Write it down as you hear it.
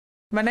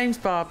My name's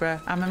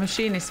Barbara. I'm a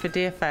machinist for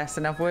DFS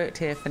and I've worked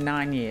here for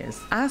 9 years.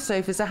 Our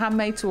sofas are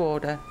handmade to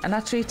order and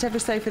I treat every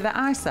sofa that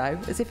I sew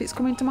as if it's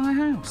coming to my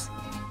house.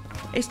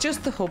 It's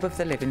just the hub of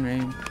the living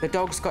room. The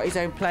dog's got his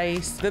own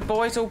place. The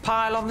boys all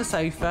pile on the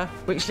sofa,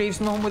 which leaves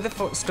Mum with a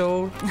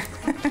footstool.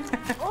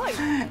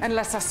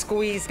 Unless I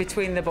squeeze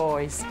between the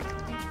boys.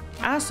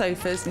 Our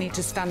sofas need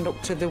to stand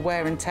up to the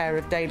wear and tear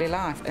of daily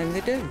life, and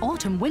they do.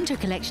 Autumn-winter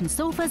collection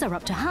sofas are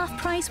up to half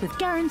price with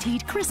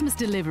guaranteed Christmas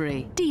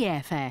delivery.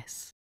 DFS.